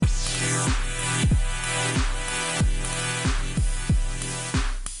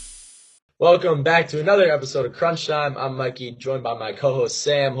Welcome back to another episode of Crunch Time. I'm Mikey, joined by my co-host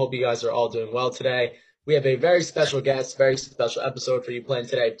Sam. Hope you guys are all doing well today. We have a very special guest, very special episode for you playing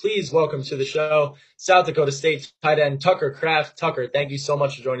today. Please welcome to the show, South Dakota State tight end Tucker Kraft. Tucker, thank you so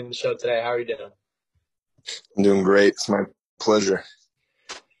much for joining the show today. How are you doing? I'm doing great. It's my pleasure.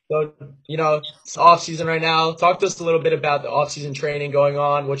 So, it's off season right now. Talk to us a little bit about the off season training going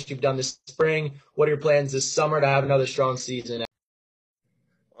on, what you've done this spring, what are your plans this summer to have another strong season?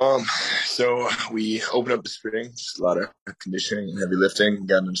 Um, so we opened up the spring, just a lot of conditioning and heavy lifting.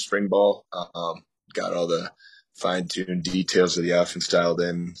 Got into spring ball. Got all the fine-tuned details of the offense dialed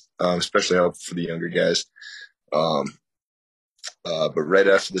in, especially help for the younger guys. But right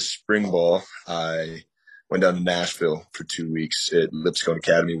after the spring ball, I went down to Nashville for 2 weeks at Lipscomb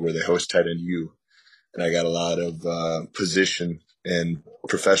Academy, where they host tight end U, and I got a lot of position and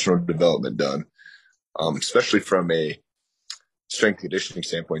professional development done, especially from a strength conditioning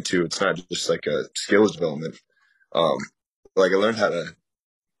standpoint too. It's not just like a skills development. Um, like I learned how to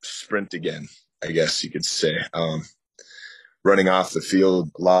sprint again, I guess you could say. Running off the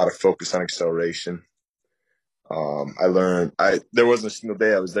field, a lot of focus on acceleration. There wasn't a single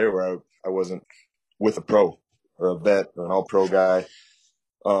day I was there where I wasn't with a pro or a vet or an all pro guy.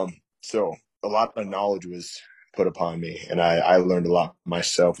 So a lot of knowledge was put upon me, and I learned a lot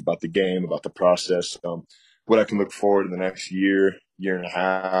myself about the game, about the process, what I can look forward in the next year and a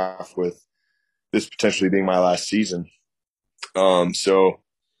half, with this potentially being my last season. So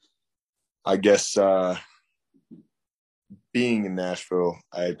I guess being in Nashville,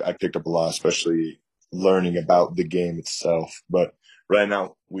 I picked up a lot, especially learning about the game itself. But right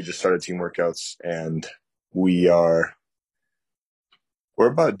now, we just started team workouts, and we're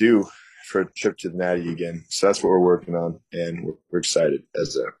about due for a trip to the Natty again. So that's what we're working on, and we're excited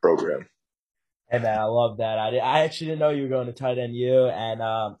as a program. Hey man, I love that. I actually didn't know you were going to tight end U, and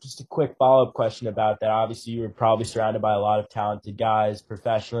just a quick follow-up question about that. Obviously, you were probably surrounded by a lot of talented guys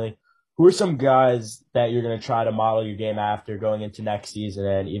professionally. Who are some guys that you're going to try to model your game after going into next season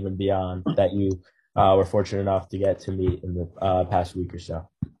and even beyond that you were fortunate enough to get to meet in the past week or so?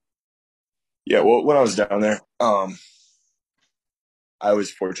 Yeah, well, when I was down there, I was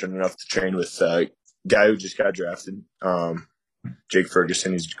fortunate enough to train with a guy who just got drafted, Jake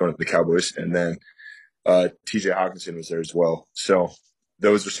Ferguson. He's going to the Cowboys, and then TJ Hawkinson was there as well. So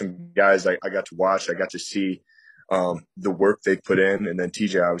those are some guys I got to watch. I got to see the work they put in, and then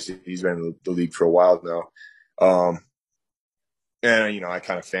TJ, obviously, he's been in the league for a while now. And I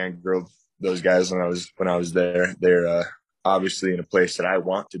kind of fangirled those guys when I was there. They're obviously in a place that I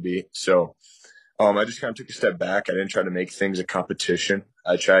want to be. So I just kind of took a step back. I didn't try to make things a competition.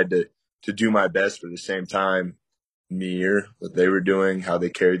 I tried to do my best, but at the same time, mirror what they were doing, how they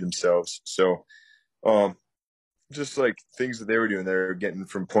carried themselves. So just like things that they were doing, they're getting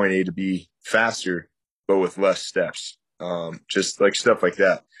from point A to B faster, but with less steps. Just like stuff like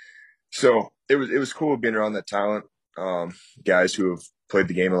that. So it was cool being around that talent. Guys who have played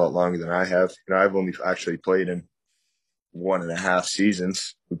the game a lot longer than I have. I've only actually played in 1.5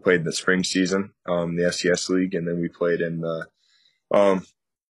 seasons. We played in the spring season, the SDSU league, and then we played in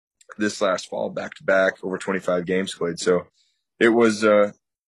this last fall back to back, over 25 games played. So it was a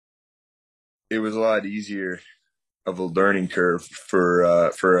lot easier of a learning curve for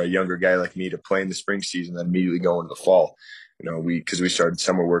a younger guy like me to play in the spring season than immediately go into the fall. Because we started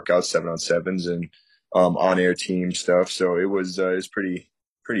summer workouts, 7-on-7s, and on air team stuff. So it was pretty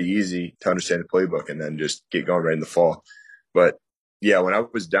easy to understand the playbook and then just get going right in the fall. But yeah, when I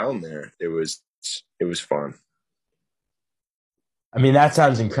was down there, it was fun. I mean, that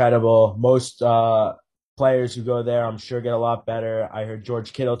sounds incredible. Most players who go there, I'm sure, get a lot better. I heard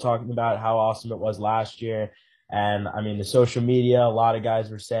George Kittle talking about how awesome it was last year. And I mean, the social media, a lot of guys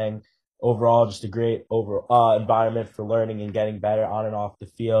were saying overall, just a great environment for learning and getting better on and off the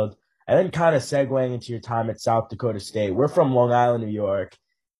field. And then kind of segueing into your time at South Dakota State. We're from Long Island, New York,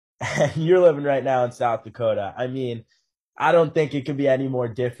 and you're living right now in South Dakota. I mean, I don't think it could be any more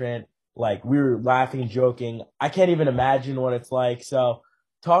different. Like, we were laughing and joking. I can't even imagine what it's like. So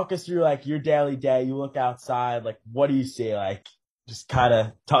talk us through like your daily day. You look outside, like what do you see? Like, just kind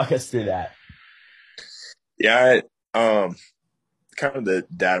of talk us through that. Yeah, kind of the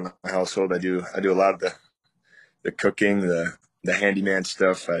dad of my household. I do a lot of the cooking, the handyman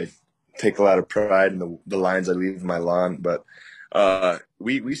stuff. I take a lot of pride in the lines I leave in my lawn. But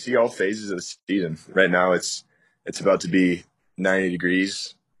we see all phases of the season. Right now, it's about to be 90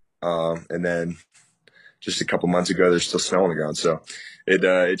 degrees, and then just a couple months ago, there's still snow on the ground. So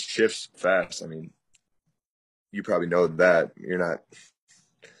it shifts fast. I mean, you probably know that you're not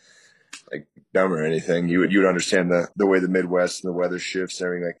like dumb or anything. You would understand the way the Midwest and the weather shifts and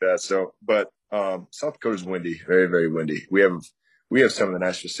everything like that. So, but South Dakota's windy, very, very windy. We have some of the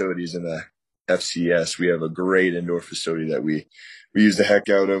nice facilities in the FCS. We have a great indoor facility that we use the heck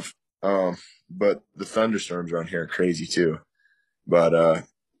out of. But the thunderstorms around here are crazy too. But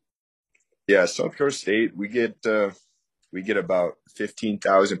yeah, South Dakota State, we get about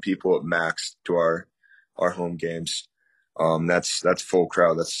 15,000 people at max to our home games. That's full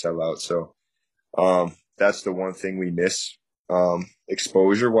crowd, that's sellout. So that's the one thing we miss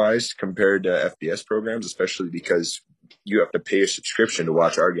exposure wise compared to FBS programs, especially because you have to pay a subscription to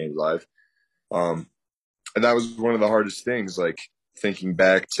watch our games live. And that was one of the hardest things, like thinking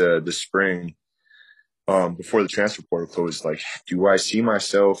back to the spring before the transfer portal closed, like, do I see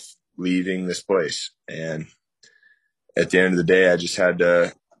myself leaving this place? And at the end of the day, I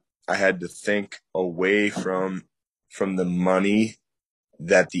had to think away from the money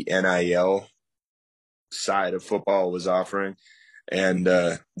that the NIL side of football was offering, and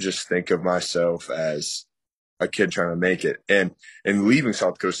just think of myself as a kid trying to make it. And leaving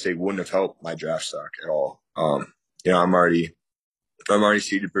South Dakota State wouldn't have helped my draft stock at all. I'm already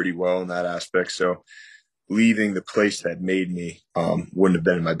seated pretty well in that aspect. So leaving the place that made me wouldn't have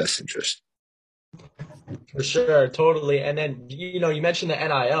been in my best interest. For sure, totally. And then, you mentioned the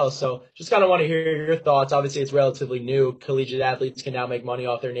NIL, so just kind of want to hear your thoughts. Obviously, it's relatively new. Collegiate athletes can now make money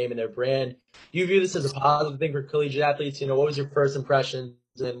off their name and their brand. Do you view this as a positive thing for collegiate athletes? What was your first impressions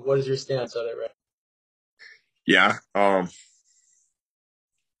and what is your stance on it, right? Yeah. I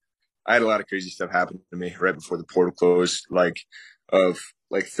had a lot of crazy stuff happen to me right before the portal closed, of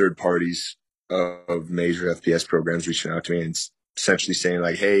third parties of major FBS programs reaching out to me and essentially saying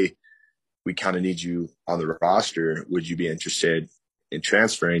like, hey, we kind of need you on the roster. Would you be interested in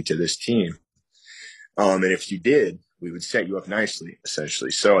transferring to this team? And if you did, we would set you up nicely,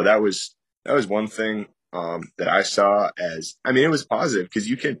 essentially. So that was one thing that I saw as, it was positive because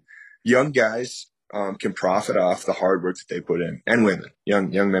young guys can profit off the hard work that they put in, and women, young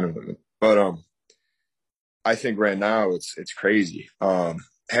men and women. But I think right now it's crazy.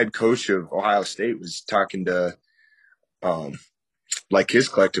 Head coach of Ohio State was talking to his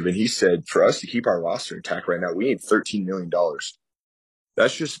collective, and he said for us to keep our roster intact right now, we need $13 million.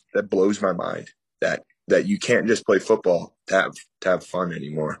 That blows my mind that you can't just play football to have fun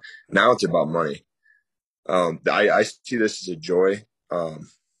anymore. Now it's about money. I see this as a joy. When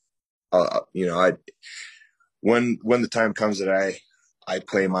the time comes that I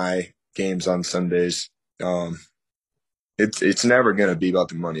play my games on Sundays, it's never going to be about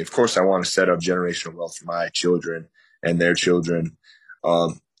the money. Of course, I want to set up generational wealth for my children and their children.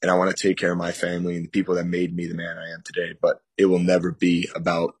 And I want to take care of my family and the people that made me the man I am today. But it will never be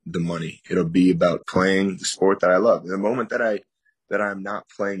about the money. It'll be about playing the sport that I love. The moment that I'm not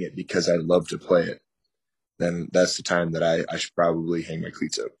playing it because I love to play it, then that's the time that I should probably hang my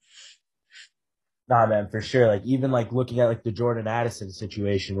cleats up. Nah, man, for sure. Even looking at the Jordan Addison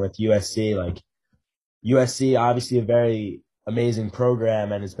situation with USC, USC, obviously a very amazing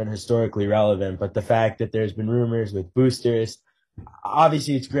program and it's been historically relevant. But the fact that there's been rumors with boosters,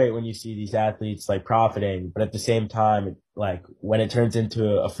 obviously it's great when you see these athletes profiting, but at the same time, when it turns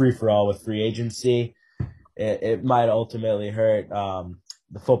into a free for all with free agency, it might ultimately hurt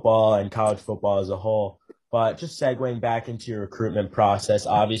the football and college football as a whole. But just segueing back into your recruitment process,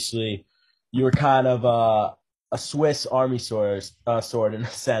 obviously you were kind of a Swiss Army sword in a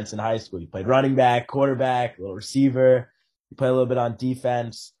sense in high school. You played running back, quarterback, little receiver. You played a little bit on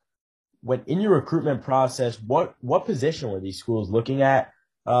defense. When in your recruitment process, what position were these schools looking at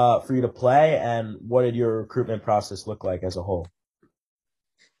for you to play, and what did your recruitment process look like as a whole?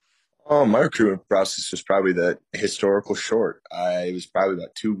 My recruitment process was probably the historical short. It was probably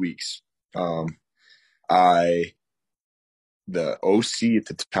about 2 weeks. The OC at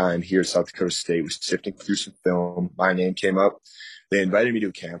the time here at South Dakota State was sifting through some film. My name came up. They invited me to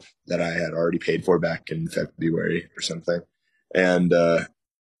a camp that I had already paid for back in February or something. And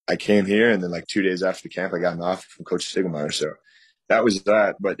I came here, and then 2 days after the camp, I got an offer from Coach Sigelmeyer. So that was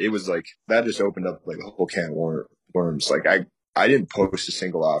that. But it was that just opened up a whole can of worms. I didn't post a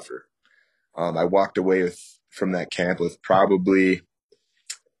single offer. I walked away from that camp with probably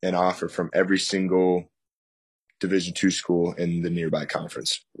an offer from every single Division II school in the nearby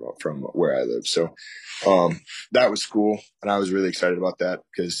conference from where I live. So that was cool, and I was really excited about that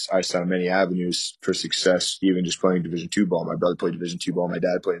because I saw many avenues for success, even just playing Division II ball. My brother played Division II ball. My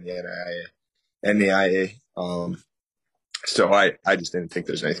dad played in the NAIA. So I just didn't think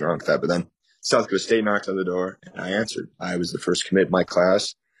there's anything wrong with that. But then South Dakota State knocked on the door, and I answered. I was the first commit in my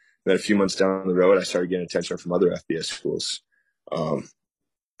class. Then a few months down the road, I started getting attention from other FBS schools.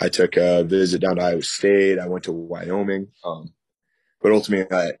 I took a visit down to Iowa State. I went to Wyoming. But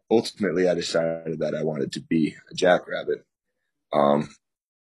ultimately, I decided that I wanted to be a jackrabbit.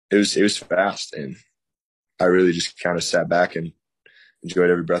 It was fast, and I really just kind of sat back and enjoyed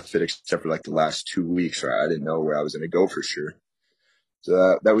every breath of it, except for like the last 2 weeks where I didn't know where I was going to go for sure.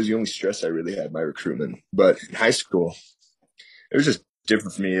 So that was the only stress I really had my recruitment. But in high school, it was just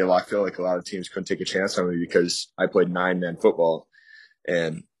different for me. I feel like a lot of teams couldn't take a chance on me because I played 9-man football,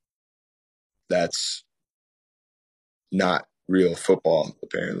 and that's not real football,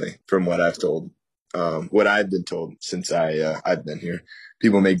 apparently, from what I've told. What I've been told since I've been here.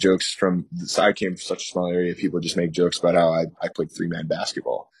 People make jokes so I came from such a small area. People just make jokes about how I played 3-man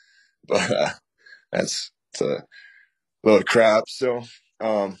basketball, but it's a load of crap. So,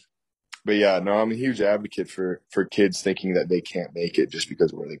 but yeah, no, I'm a huge advocate for kids thinking that they can't make it just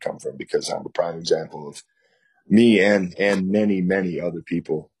because of where they come from, because I'm a prime example of me and many, many other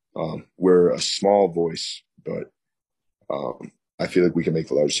people. We're a small voice, but I feel like we can make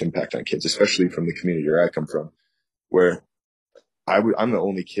the largest impact on kids, especially from the community where I come from, where I'm the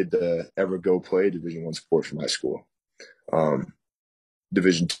only kid to ever go play Division I sport from high school.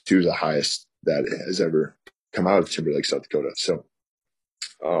 Division II is the highest that has ever come out of Timberlake, South Dakota. So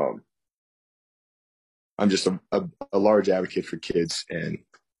I'm just a large advocate for kids and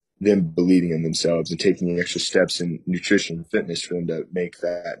them believing in themselves and taking the extra steps in nutrition and fitness for them to make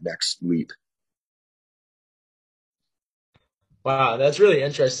that next leap. Wow, that's really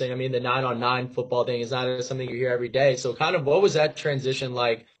interesting. I mean, the 9-on-9 football thing is not something you hear every day. So kind of what was that transition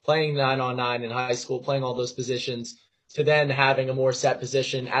like, playing 9-on-9 in high school, playing all those positions, to then having a more set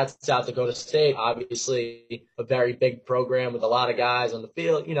position at South Dakota State, obviously a very big program with a lot of guys on the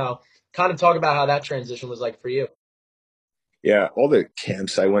field, kind of talk about how that transition was like for you. Yeah, all the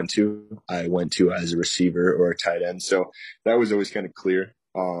camps I went to as a receiver or a tight end. So that was always kind of clear.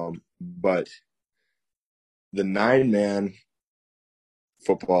 But the 9-man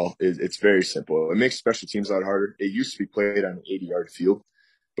football it's very simple. It makes special teams a lot harder. It used to be played on an 80-yard field,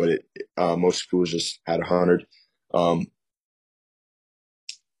 but most schools just had 100.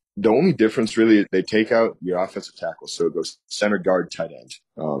 The only difference really, they take out your offensive tackle, so it goes center, guard, tight end.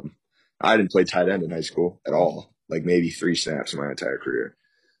 I didn't play tight end in high school at all, like maybe 3 snaps in my entire career.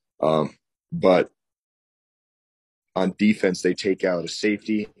 But on defense, they take out a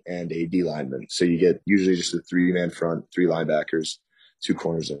safety and a D lineman, so you get usually just a 3-man front, 3 linebackers, 2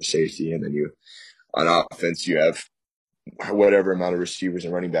 corners and a safety, and then on offense you have whatever amount of receivers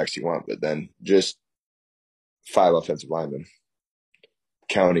and running backs you want, but then just 5 offensive linemen,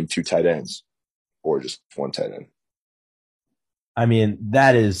 counting 2 tight ends or just 1 tight end. I mean,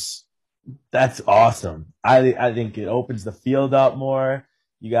 that's awesome. I think it opens the field up more.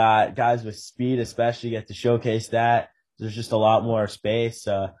 You got guys with speed, especially, get to showcase that. There's just a lot more space.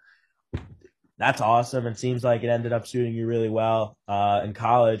 That's awesome. It seems like it ended up suiting you really well in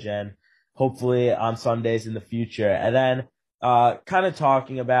college, and hopefully on Sundays in the future. And then kind of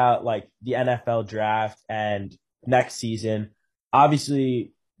talking about like the NFL draft and next season.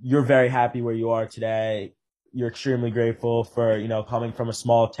 Obviously, you're very happy where you are today. You're extremely grateful for, coming from a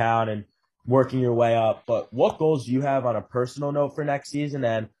small town and working your way up. But what goals do you have on a personal note for next season,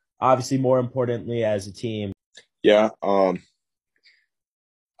 and obviously more importantly as a team? Yeah.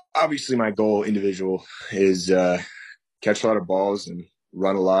 Obviously my goal individual is catch a lot of balls and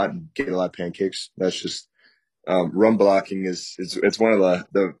run a lot and get a lot of pancakes. That's just run blocking it's one of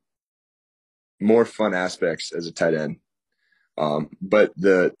the more fun aspects as a tight end. But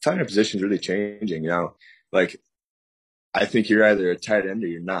the tight end position is really changing, like I think you're either a tight end or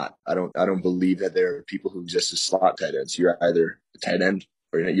you're not. I don't believe that there are people who exist as slot tight ends. You're either a tight end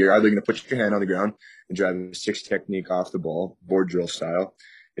or you're either going to put your hand on the ground and drive a 6 technique off the ball, board drill style,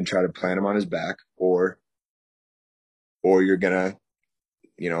 and try to plant him on his back, or you're going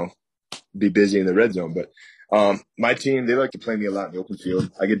to, be busy in the red zone. But my team, they like to play me a lot in the open field.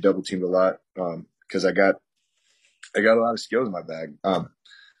 I get double teamed a lot because I got a lot of skills in my bag.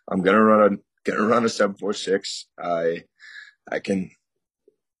 I'm gonna run a 7.46. I can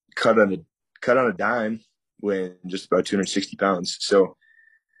cut on a dime weighing just about 260 pounds. So,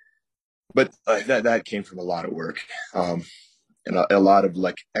 but that came from a lot of work, and a lot of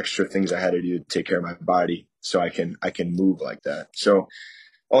like extra things I had to do to take care of my body so I can move like that. So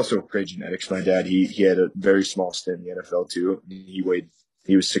also great genetics. My dad, he had a very small stint in the NFL too. He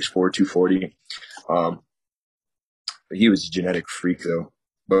was 6'4", 240. He was a genetic freak though.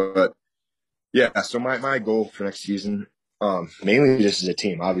 But yeah, so my goal for next season, mainly just as a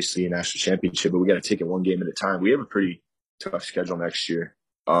team, obviously a national championship, but we got to take it one game at a time. We have a pretty tough schedule next year.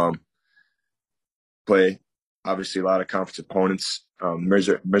 Play obviously a lot of conference opponents.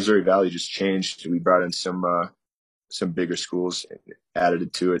 Missouri Valley just changed. We brought in some bigger schools, added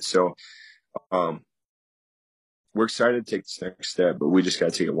it to it. So um, we're excited to take this next step, but we just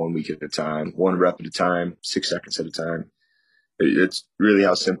got to take it 1 week at a time, 1 rep at a time, 6 seconds at a time. It's really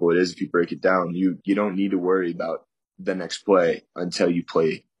how simple it is. If you break it down, you don't need to worry about the next play until you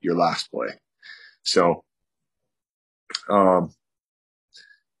play your last play. So,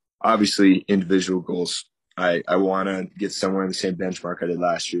 obviously individual goals. I want to get somewhere in the same benchmark I did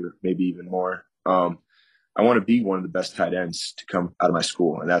last year, maybe even more. I want to be one of the best tight ends to come out of my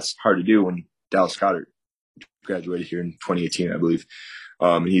school, and that's hard to do when Dallas Goddard graduated here in 2018, I believe.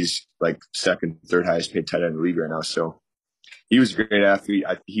 He's like second, third highest paid tight end in the league right now. So he was a great athlete.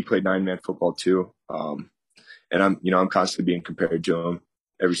 He played 9-man football too. And I'm constantly being compared to him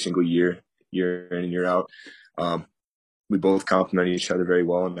every single year in and year out. We both complement each other very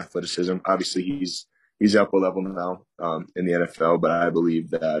well in athleticism. Obviously he's up a level now, in the NFL, but I believe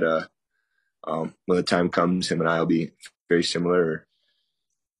that, when the time comes, him and I will be very similar.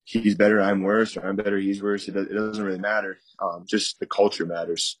 He's better, I'm worse, or I'm better, he's worse. It doesn't really matter. Just the culture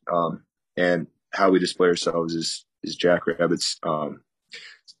matters. And how we display ourselves is jackrabbits.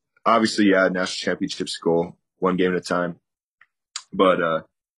 Obviously, yeah, national championship's goal, 1 game at a time. But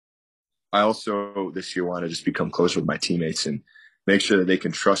I also this year want to just become closer with my teammates and make sure that they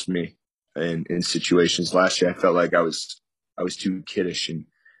can trust me in situations. Last year, I felt like I was too kiddish and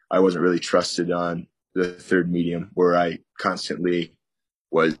I wasn't really trusted on the third medium, where I constantly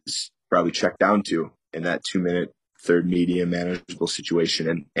was probably checked down to in that 2-minute third medium manageable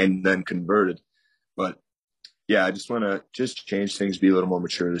situation and then converted. But yeah, I just want to just change things, be a little more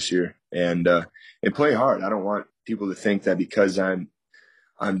mature this year, and play hard. I don't want people to think that because I'm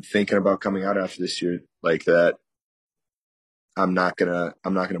thinking about coming out after this year like that, I'm not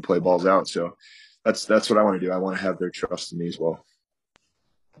gonna play balls out. So that's what I want to do. I want to have their trust in me as well.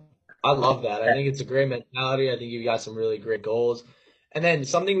 I love that. I think it's a great mentality. I think you've got some really great goals. And then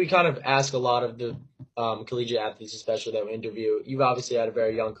something we kind of ask a lot of the collegiate athletes, especially that we interview. You've obviously had a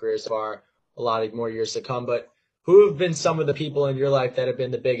very young career so far, a lot of more years to come. But who have been some of the people in your life that have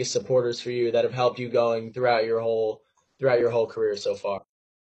been the biggest supporters for you, that have helped you going throughout your whole career so far?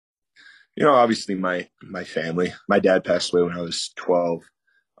 Obviously my family. My dad passed away when I was 12,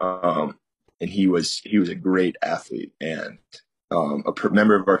 and he was a great athlete and a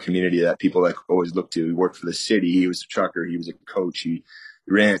member of our community that people like always look to. He worked for the city. He was a trucker. He was a coach. He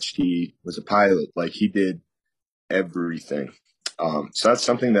ranched. He was a pilot. Like, he did everything. So that's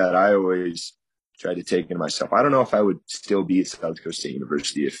something that I always tried to take into myself. I don't know if I would still be at South Dakota State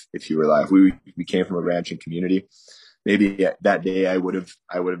University if he were alive. We came from a ranching community. Maybe that day I would have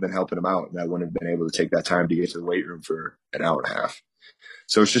been helping him out, and I wouldn't have been able to take that time to get to the weight room for an hour and a half.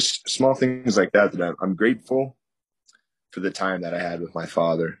 So it's just small things like that I'm grateful for the time that I had with my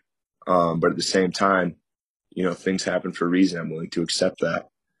father. But at the same time, things happen for a reason. I'm willing to accept that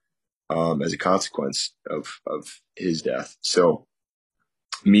as a consequence of his death. So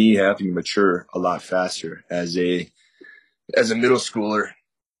me having to mature a lot faster as a middle schooler,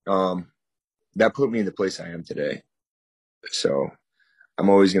 that put me in the place I am today. So I'm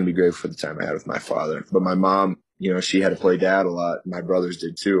always going to be grateful for the time I had with my father. But my mom, she had to play dad a lot. My brothers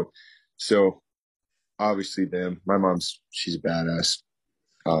did too. So obviously my she's a badass.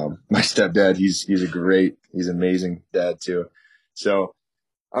 My stepdad, he's he's an amazing dad too. So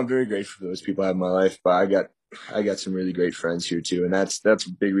I'm very grateful for those people I have in my life, but I got some really great friends here too. And that's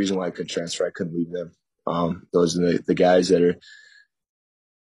a big reason why I couldn't transfer. I couldn't leave them. Those are the guys that are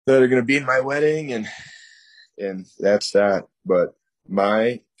going to be in my wedding, and that's that. But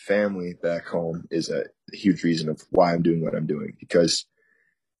my family back home is a huge reason of why I'm doing what I'm doing, because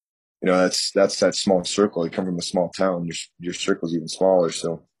that's that small circle. I come from a small town. Your circle's even smaller.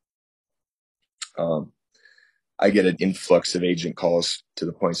 So I get an influx of agent calls to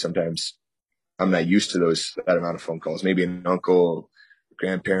the point sometimes I'm not used to that amount of phone calls. Maybe an uncle,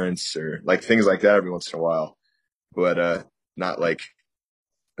 grandparents, or like things like that every once in a while, but not like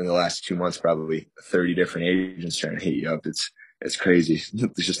in the last 2 months, probably 30 different agents trying to hit you up. It's crazy.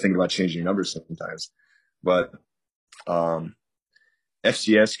 Just thinking about changing your numbers sometimes. But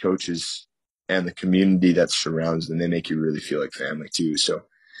FCS coaches and the community that surrounds them, they make you really feel like family too. So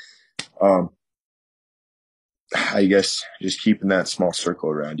I guess just keeping that small circle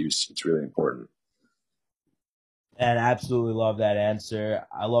around you it's really important. And absolutely love that answer.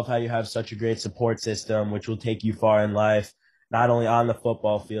 I love how you have such a great support system, which will take you far in life, not only on the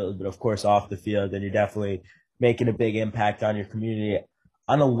football field, but of course off the field. And you're definitely making a big impact on your community.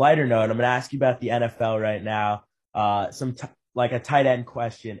 On a lighter note, I'm going to ask you about the NFL right now. like a tight end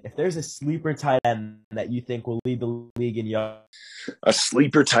question. If there's a sleeper tight end that you think will lead the league in yards, A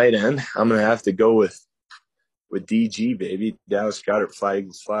sleeper tight end, I'm gonna have to go with DG, baby. Dallas Goedert, Fly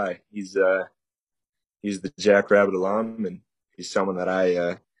Eagles Fly. He's the Jackrabbit alum, and he's someone that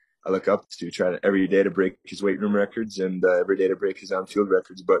I look up to. Try to every day to break his weight room records and every day to break his on-field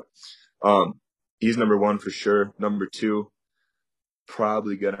records. But he's number one for sure. Number two,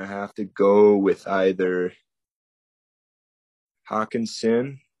 probably gonna have to go with either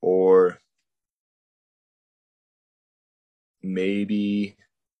Hawkinson or maybe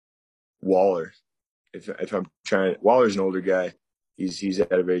Waller. If I'm trying, Waller's an older guy. He's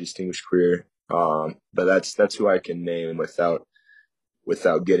had a very distinguished career. But that's who I can name without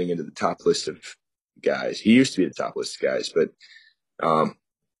getting into the top list of guys. He used to be the top list of guys, but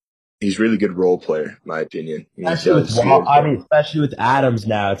he's a really good role player, in my opinion. especially with Adams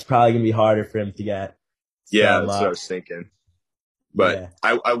now, it's probably gonna be harder for him to get. Yeah, that's what I was thinking. But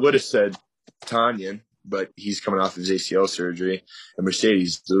yeah. I would have said Tanyan, but he's coming off his ACL surgery. And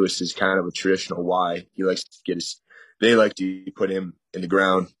Mercedes Lewis is kind of a traditional Y. He likes to they like to put him in the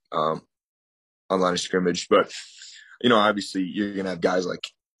ground on line of scrimmage. But, obviously you're going to have guys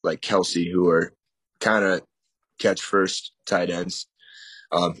like Kelsey who are kind of catch first tight ends.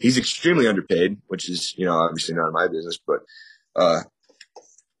 He's extremely underpaid, which is, obviously none of my business, but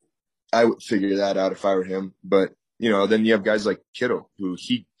I would figure that out if I were him. But, then you have guys like Kittle who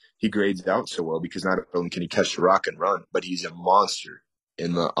he grades out so well because not only can he catch the rock and run, but he's a monster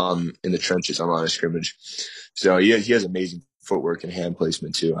in the trenches on line of scrimmage. So he has amazing footwork and hand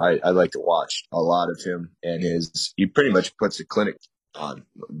placement too. I like to watch a lot of him, and he pretty much puts a clinic on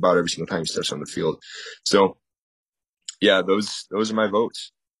about every single time he steps on the field. So yeah, those are my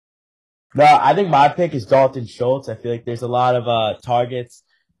votes. No, I think my pick is Dalton Schultz. I feel like there's a lot of targets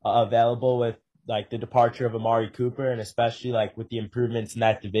available with like the departure of Amari Cooper, and especially like with the improvements in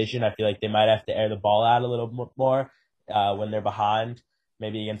that division, I feel like they might have to air the ball out a little more when they're behind,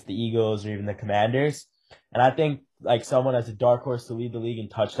 maybe against the Eagles or even the Commanders. And I think like someone as a dark horse to lead the league in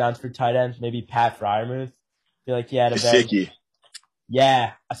touchdowns for tight ends, maybe Pat Freiermuth. I feel like he had a I think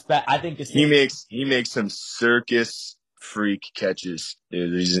Gesicki. He makes some circus freak catches.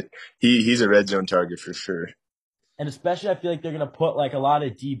 Dude, he's a red zone target for sure. And especially, I feel like they're going to put like a lot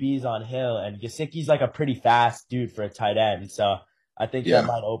of DBs on Hill, and Gesicki's like a pretty fast dude for a tight end. So I think that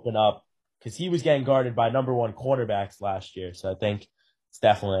might open up because he was getting guarded by number one cornerbacks last year. So I think it's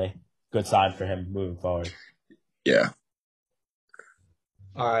definitely a good sign for him moving forward. Yeah.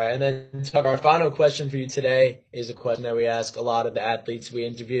 All right. And then, Tucker, our final question for you today is a question that we ask a lot of the athletes we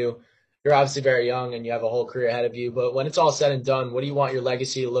interview. You're obviously very young and you have a whole career ahead of you, but when it's all said and done, what do you want your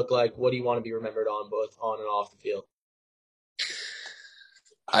legacy to look like? What do you want to be remembered on, both on and off the field?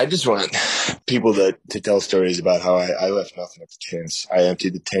 I just want people to tell stories about how I left nothing up to chance. I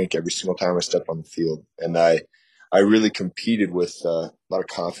emptied the tank every single time I stepped on the field, and I really competed with a lot of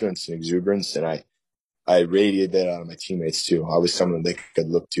confidence and exuberance, and I radiated that out of my teammates too. I was someone they could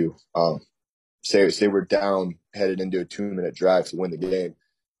look to. Say we're down, headed into a 2-minute drive to win the game.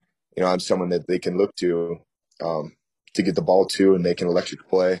 I'm someone that they can look to get the ball to, and they can electric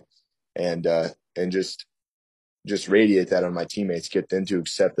play, and just radiate that on my teammates, get them to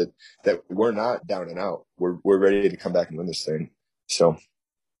accept that we're not down and out. We're ready to come back and win this thing. So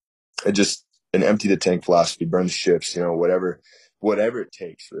it just an empty the tank philosophy, burn the ships, whatever it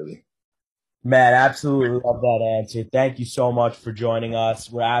takes, really. Man, absolutely love that answer. Thank you so much for joining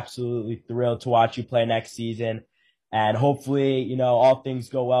us. We're absolutely thrilled to watch you play next season. And hopefully, all things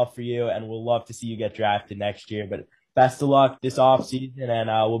go well for you, and we'll love to see you get drafted next year. But best of luck this offseason, and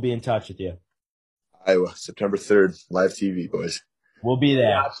we'll be in touch with you. Iowa, September 3rd, live TV, boys. We'll be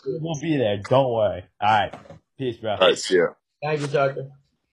there. We'll be there. Don't worry. All right. Peace, bro. All right, see ya. Thank you, Tucker.